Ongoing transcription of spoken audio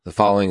The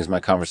following is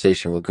my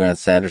conversation with Grant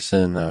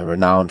Sanderson, a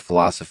renowned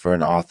philosopher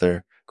and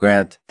author.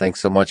 Grant, thanks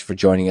so much for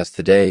joining us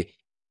today.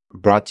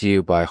 Brought to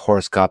you by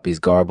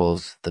Horoscopies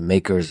Garbles, the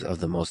makers of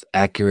the most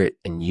accurate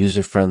and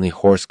user-friendly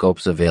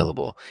horoscopes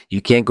available. You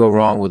can't go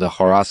wrong with a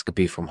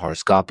horoscopy from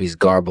Horoscopies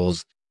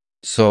Garbles.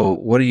 So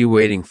what are you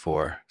waiting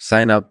for?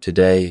 Sign up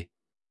today.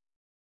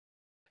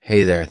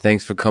 Hey there,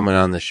 thanks for coming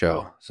on the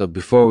show. So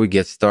before we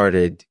get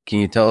started, can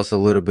you tell us a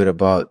little bit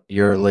about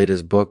your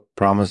latest book,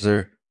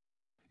 Promiser?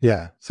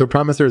 Yeah. So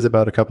Promiser is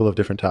about a couple of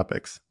different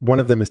topics.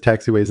 One of them is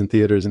taxiways and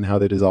theaters and how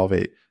they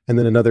dissolvate. And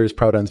then another is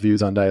Proudhon's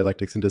views on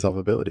dialectics and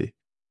dissolvability.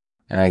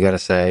 And I gotta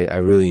say, I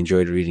really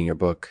enjoyed reading your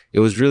book.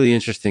 It was really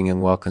interesting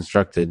and well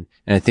constructed,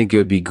 and I think it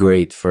would be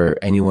great for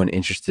anyone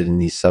interested in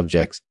these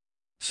subjects.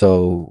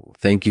 So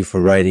thank you for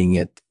writing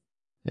it.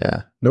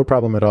 Yeah, no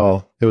problem at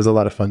all. It was a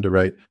lot of fun to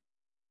write.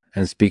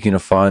 And speaking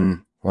of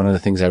fun, one of the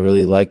things I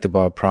really liked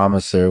about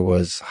Promiser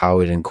was how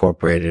it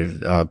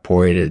incorporated,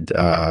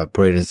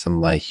 paraded some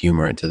light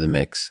humor into the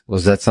mix.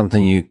 Was that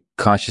something you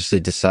consciously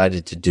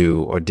decided to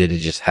do, or did it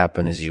just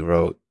happen as you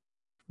wrote?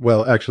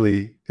 Well,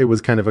 actually, it was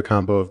kind of a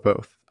combo of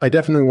both. I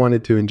definitely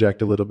wanted to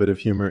inject a little bit of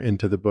humor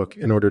into the book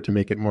in order to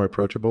make it more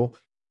approachable.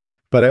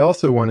 But I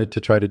also wanted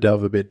to try to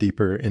delve a bit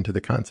deeper into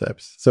the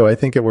concepts. So I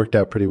think it worked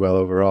out pretty well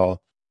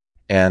overall.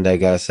 And I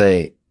gotta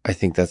say, I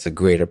think that's a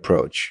great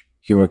approach.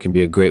 Humor can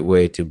be a great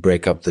way to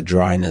break up the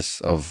dryness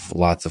of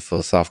lots of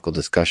philosophical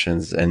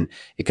discussions, and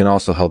it can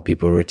also help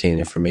people retain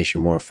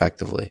information more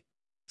effectively.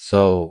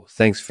 So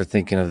thanks for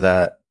thinking of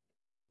that.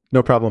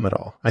 No problem at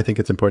all. I think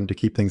it's important to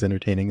keep things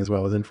entertaining as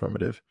well as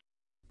informative.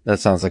 That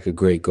sounds like a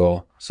great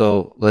goal.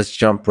 So let's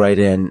jump right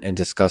in and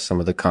discuss some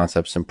of the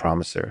concepts in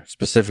Promiser.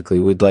 Specifically,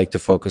 we'd like to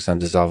focus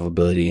on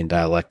dissolvability and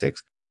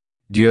dialectics.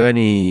 Do you have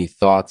any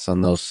thoughts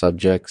on those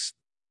subjects?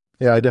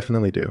 Yeah, I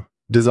definitely do.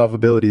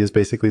 Dissolvability is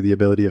basically the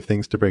ability of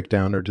things to break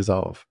down or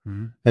dissolve.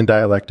 Mm-hmm. And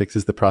dialectics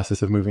is the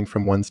process of moving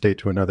from one state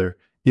to another,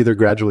 either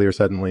gradually or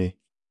suddenly.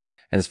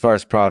 And as far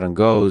as Proudhon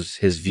goes,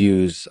 his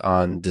views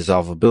on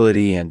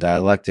dissolvability and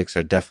dialectics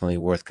are definitely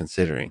worth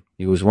considering.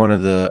 He was one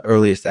of the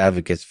earliest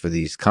advocates for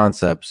these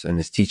concepts, and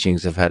his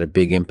teachings have had a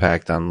big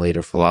impact on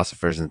later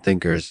philosophers and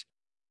thinkers.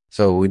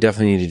 So we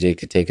definitely need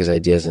to take his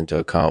ideas into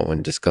account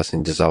when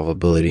discussing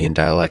dissolvability and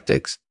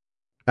dialectics.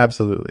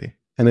 Absolutely.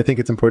 And I think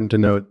it's important to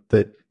note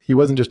that he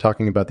wasn't just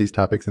talking about these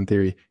topics in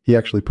theory, he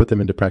actually put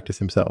them into practice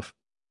himself.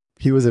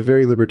 He was a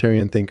very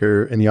libertarian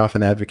thinker, and he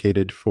often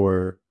advocated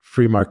for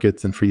free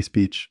markets and free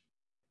speech.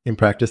 In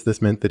practice,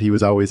 this meant that he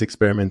was always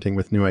experimenting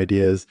with new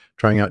ideas,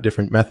 trying out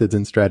different methods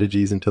and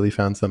strategies until he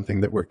found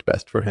something that worked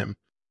best for him.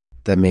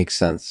 That makes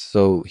sense.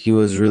 So he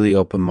was really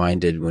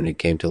open-minded when it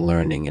came to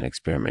learning and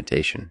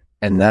experimentation.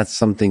 And that's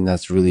something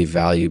that's really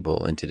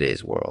valuable in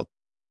today's world.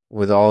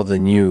 With all the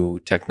new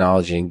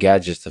technology and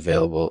gadgets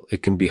available,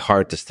 it can be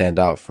hard to stand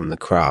out from the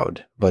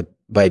crowd. But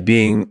by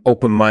being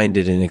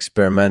open-minded and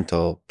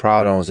experimental,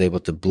 Proudhon was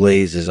able to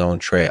blaze his own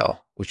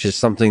trail, which is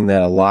something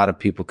that a lot of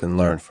people can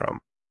learn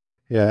from.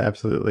 Yeah,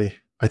 absolutely.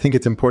 I think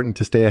it's important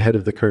to stay ahead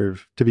of the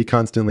curve, to be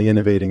constantly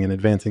innovating and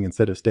advancing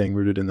instead of staying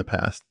rooted in the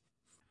past.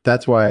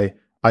 That's why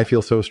I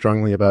feel so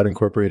strongly about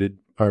incorporating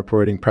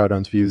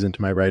Proudhon's views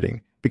into my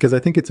writing, because I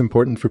think it's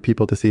important for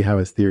people to see how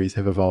his theories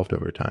have evolved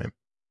over time.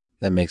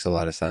 That makes a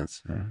lot of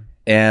sense.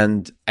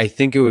 And I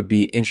think it would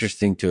be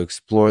interesting to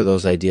explore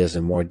those ideas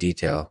in more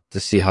detail to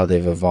see how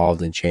they've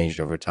evolved and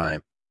changed over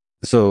time.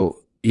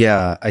 So,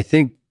 yeah, I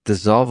think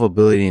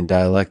dissolvability and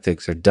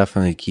dialectics are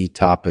definitely key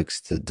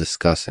topics to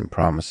discuss in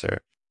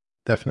Promiser.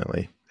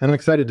 Definitely. And I'm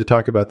excited to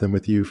talk about them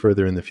with you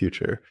further in the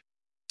future.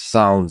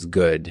 Sounds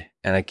good.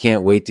 And I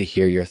can't wait to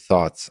hear your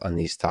thoughts on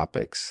these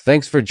topics.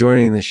 Thanks for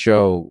joining the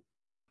show.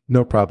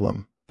 No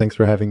problem. Thanks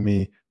for having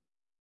me.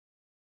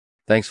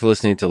 Thanks for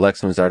listening to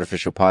Lexman's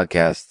Artificial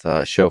Podcast,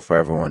 a show for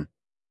everyone.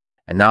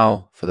 And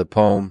now for the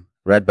poem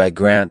read by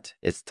Grant.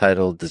 It's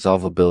titled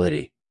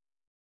Dissolvability.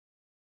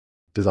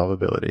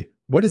 Dissolvability.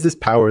 What is this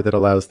power that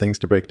allows things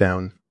to break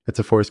down? It's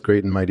a force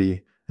great and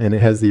mighty, and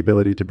it has the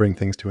ability to bring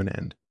things to an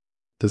end.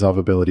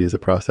 Dissolvability is a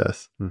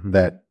process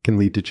that can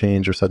lead to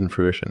change or sudden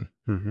fruition.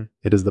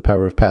 It is the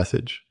power of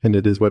passage, and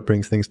it is what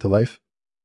brings things to life